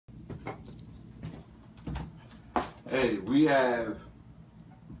Hey, we have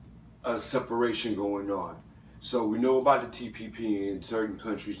a separation going on. So we know about the TPP and certain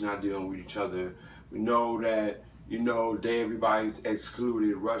countries not dealing with each other. We know that, everybody's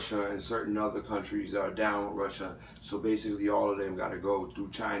excluded Russia and certain other countries are down with Russia. So basically all of them got to go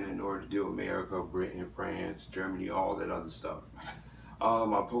through China in order to deal with America, Britain, France, Germany, all that other stuff.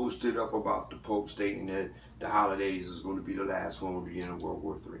 I posted up about the Pope stating that the holidays is going to be the last one with the end of World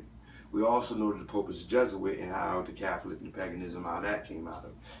War III. We also know that the Pope is a Jesuit and how the Catholic and the paganism, how that came out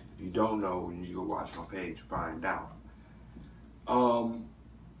of. If you don't know, you need to go watch my page to find out.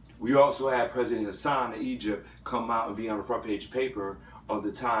 We also had President Hassan of Egypt come out and be on the front page paper of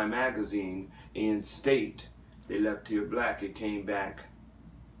the Time magazine and state they left here black and came back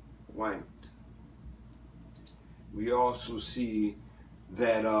white. We also see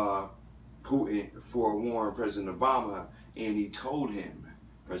that Putin forewarned President Obama, and he told him,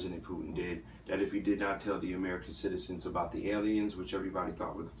 President Putin did, that if he did not tell the American citizens about the aliens, which everybody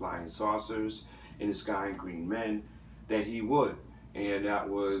thought were the flying saucers in the sky and green men, that he would. And that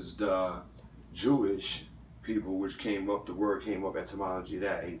was the Jewish people, which came up, the word came up etymology of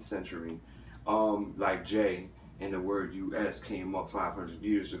that 8th century. Like J and the word US came up 500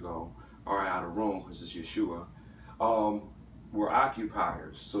 years ago, or out of Rome, because it's Yeshua, were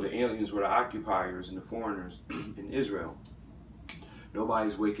occupiers. So the aliens were the occupiers and the foreigners in Israel.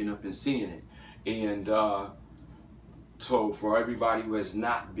 Nobody's waking up and seeing it. And so for everybody who has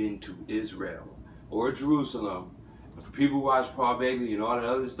not been to Israel or Jerusalem, and for people who watch Paul Begley and all that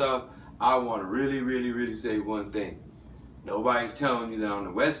other stuff, I want to really say one thing. Nobody's telling you that on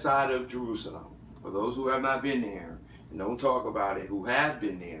the west side of Jerusalem, for those who have not been there, and don't talk about it, who have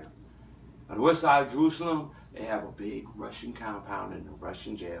been there, on the west side of Jerusalem, they have a big Russian compound and a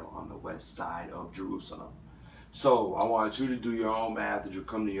Russian jail on the west side of Jerusalem. So I want you to do your own math and you'll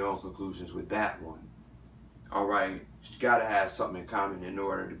come to your own conclusions with that one. All right, you got to have something in common in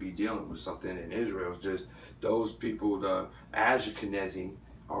order to be dealing with something in Israel. It's just those people, the Ashkenazi,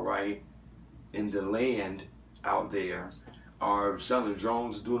 all right, in the land out there are selling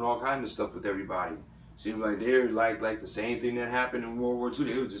drones and doing all kinds of stuff with everybody. Seems like they're like the same thing that happened in World War II.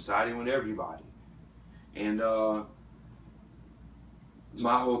 They were just siding with everybody. And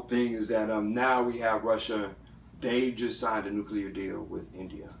my whole thing is that now we have Russia. They just signed a nuclear deal with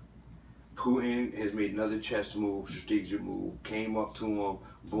India. Putin has made another chess move, strategic move, came up to him,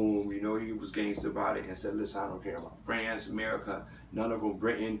 boom, he was gangster about it and said, listen, I don't care about France, America, none of them,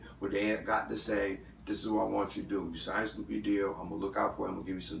 Britain, what they got to say, this is what I want you to do. You sign this nuclear deal, I'm gonna look out for it, I'm gonna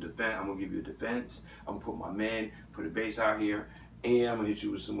give you some defense, I'm gonna give you a defense, I'm gonna put my men, put a base out here, and I'm gonna hit you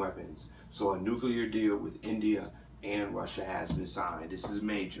with some weapons. So a nuclear deal with India and Russia has been signed. This is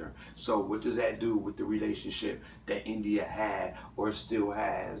major. So what does that do with the relationship that India had or still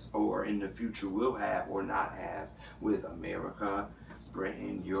has or in the future will have or not have with America,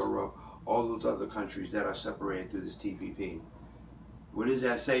 Britain, Europe, all those other countries that are separated through this TPP? What does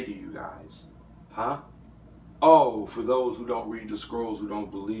that say to you guys? Huh? Oh, for those who don't read the scrolls, who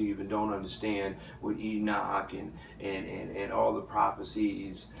don't believe and don't understand what Enoch and all the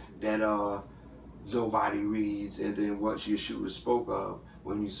prophecies that nobody reads, and then what Yeshua spoke of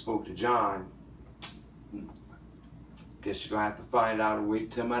when he spoke to John, guess you're going to have to find out and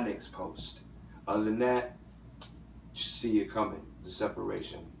wait till my next post. Other than that, see it coming, the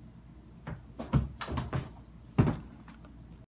separation.